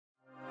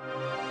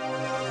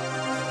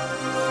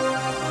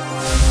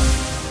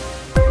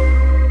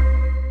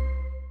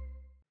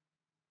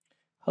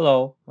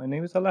Hello, my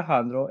name is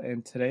Alejandro,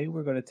 and today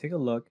we're going to take a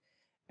look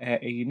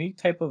at a unique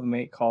type of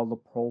mate called the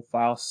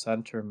profile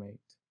center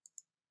mate.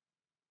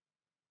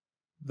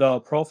 The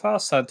profile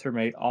center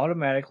mate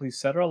automatically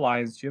center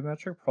aligns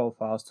geometric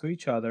profiles to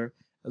each other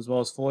as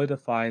well as fully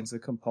defines the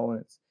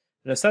components.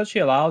 It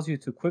essentially allows you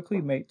to quickly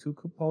mate two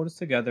components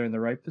together in the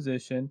right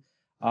position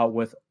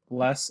with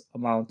less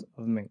amount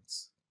of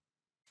mates.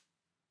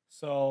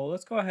 So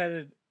let's go ahead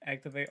and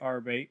activate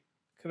our mate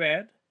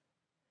command.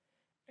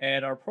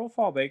 And our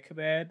profile mate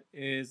command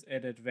is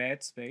an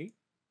advanced mate.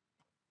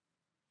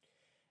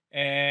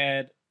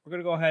 And we're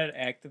going to go ahead and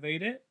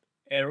activate it.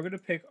 And we're going to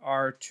pick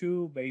our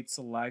two mate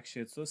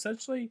selections. So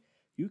essentially,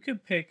 you can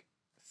pick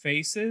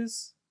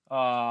faces.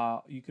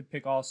 You could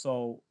pick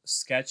also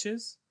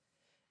sketches,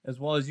 as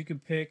well as you can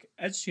pick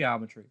edge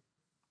geometry.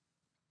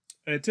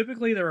 And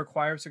typically, the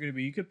requirements are going to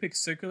be you could pick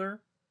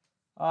circular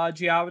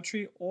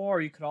geometry,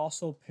 or you could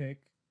also pick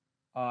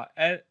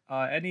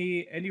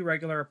any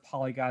regular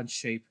polygon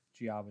shape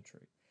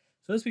geometry.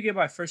 So let's begin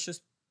by first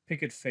just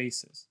picking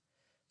faces.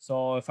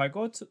 So if I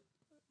go to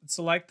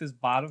select this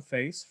bottom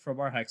face from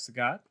our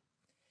hexagon,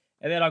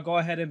 and then I'll go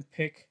ahead and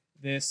pick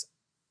this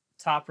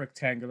top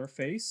rectangular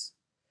face,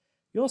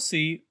 you'll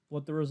see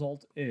what the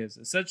result is.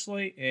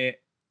 Essentially,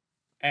 it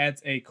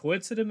adds a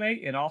coincident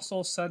mate and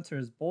also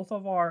centers both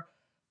of our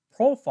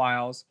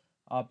profiles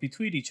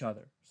between each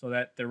other so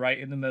that they're right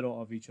in the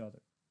middle of each other.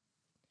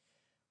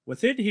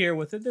 Within here,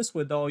 within this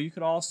window, you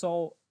can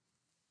also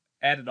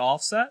add an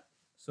offset.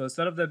 So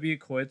instead of them being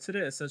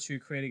coincident, essentially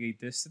you're creating a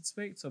distance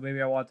mate. So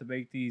maybe I want to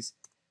make these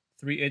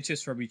 3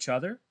 inches from each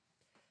other.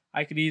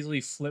 I could easily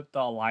flip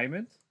the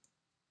alignment.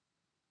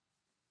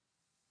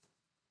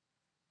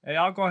 And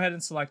I'll go ahead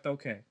and select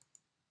OK.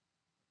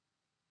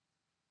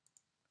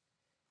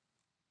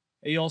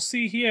 And you'll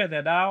see here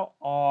that now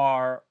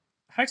our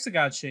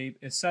hexagon shape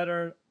is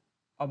centered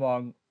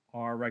among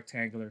our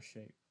rectangular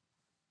shape.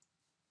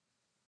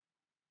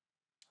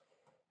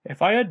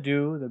 If I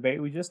undo the mate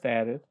we just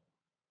added,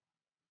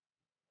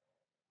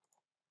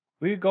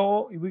 we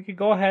could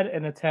go ahead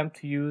and attempt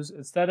to use,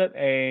 instead of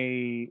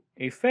a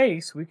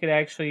face, we could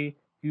actually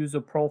use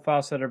a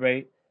profile center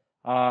mate.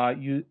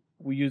 We're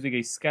using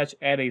a sketch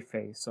and a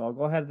face. So I'll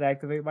go ahead and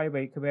activate my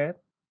mate command.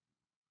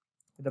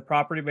 In the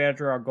property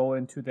manager, I'll go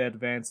into the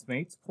advanced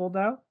mates pull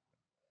down.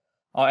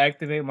 I'll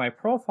activate my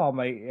profile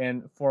mate,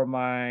 and for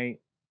my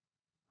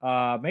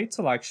mate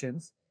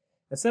selections,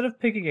 instead of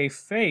picking a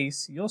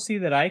face, you'll see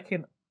that I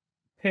can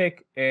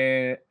pick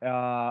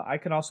I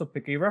can also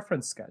pick a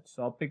reference sketch.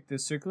 So I'll pick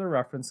this circular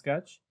reference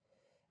sketch,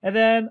 and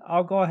then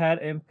I'll go ahead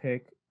and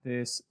pick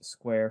this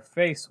square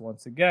face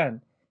once again.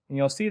 And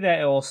you'll see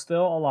that it will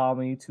still allow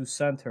me to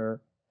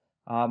center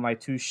my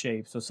two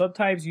shapes. So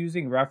sometimes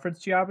using reference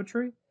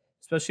geometry,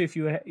 especially if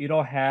you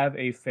don't have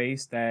a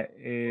face that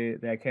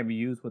can be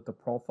used with the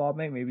profile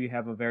mate, maybe you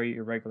have a very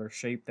irregular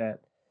shape that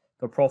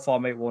the profile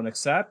mate won't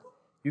accept,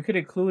 you could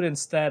include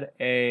instead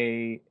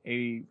a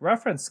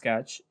reference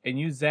sketch and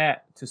use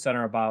that to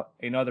center about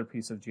another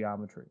piece of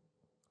geometry.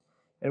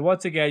 And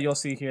once again, you'll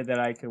see here that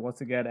I can once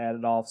again add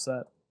an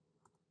offset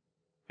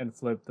and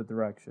flip the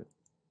direction.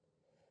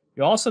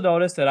 You'll also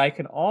notice that I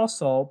can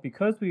also,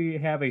 because we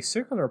have a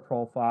circular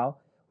profile,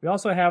 we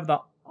also have the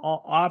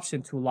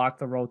option to lock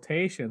the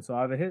rotation.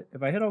 So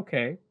if I hit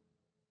OK,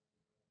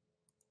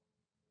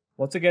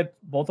 once again,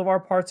 both of our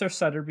parts are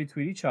centered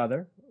between each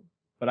other,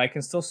 but I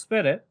can still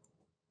spin it.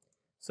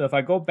 So if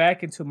I go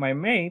back into my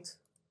mate,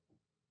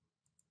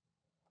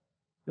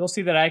 you'll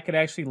see that I can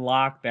actually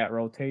lock that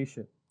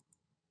rotation.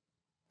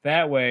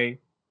 That way,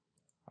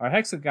 our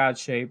hexagon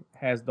shape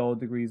has no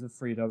degrees of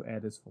freedom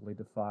and is fully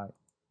defined.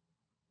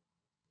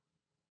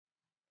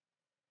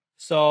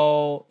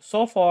 So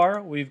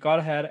far, we've gone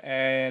ahead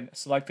and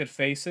selected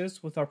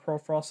faces with our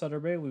profile center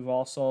mate. We've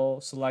also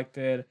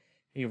selected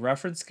a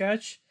reference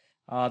sketch.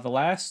 The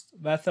last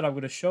method I'm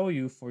going to show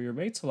you for your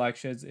mate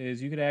selections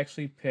is you can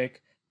actually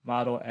pick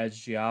model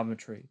edge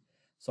geometry.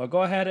 So I'll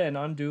go ahead and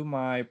undo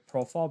my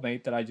profile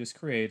mate that I just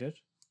created.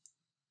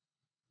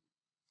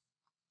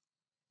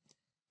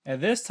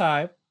 And this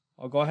time,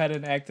 I'll go ahead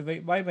and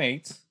activate my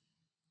mate.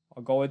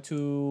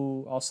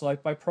 I'll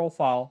select my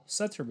profile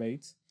center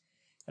mate.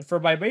 And for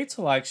my mate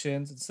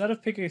selections, instead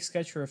of picking a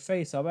sketch or a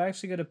face, I'm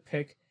actually going to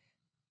pick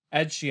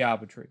edge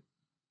geometry.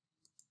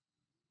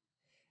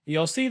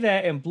 You'll see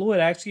that in blue,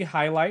 it actually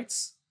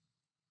highlights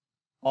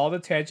all the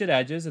tangent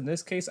edges. In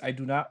this case, I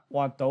do not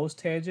want those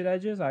tangent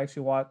edges. I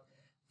actually want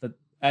the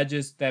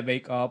edges that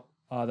make up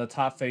the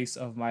top face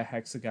of my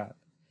hexagon.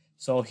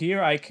 So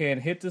here I can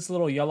hit this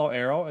little yellow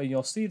arrow, and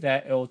you'll see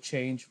that it will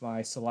change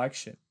my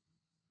selection.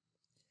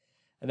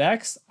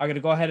 Next, I'm going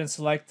to go ahead and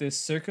select this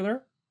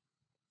circular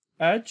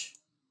edge.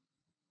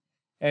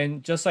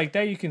 And just like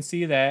that, you can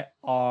see that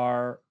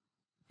our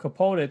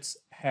components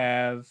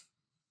have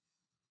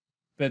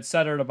been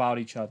centered about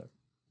each other.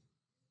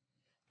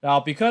 Now,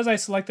 because I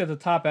selected the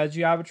top edge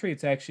geometry,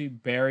 it's actually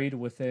buried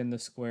within the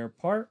square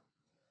part.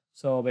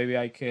 So maybe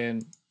I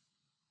can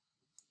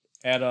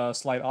add a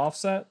slight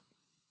offset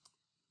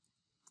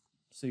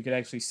so you can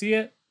actually see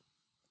it.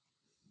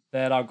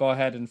 Then I'll go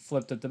ahead and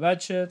flip the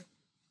dimension.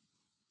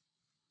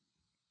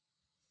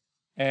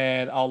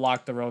 And I'll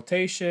lock the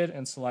rotation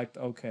and select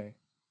OK.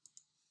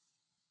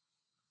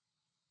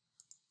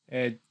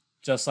 And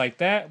just like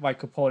that, my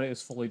component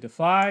is fully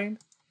defined.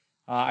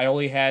 I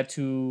only had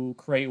to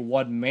create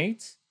one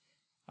mate,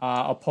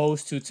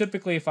 opposed to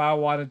typically if I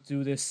wanted to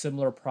do this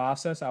similar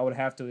process, I would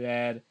have to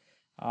add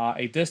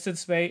a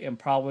distance mate and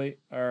probably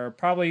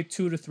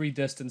 2 to 3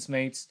 distance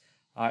mates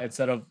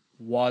instead of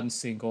one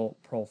single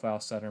profile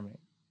center mate.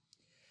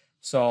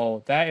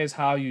 So that is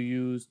how you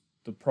use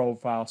the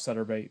profile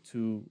center mate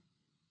to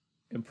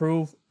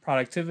improve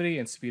productivity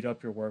and speed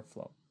up your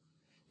workflow.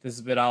 This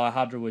has been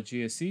Alejandro with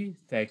GSE.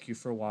 Thank you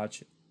for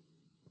watching.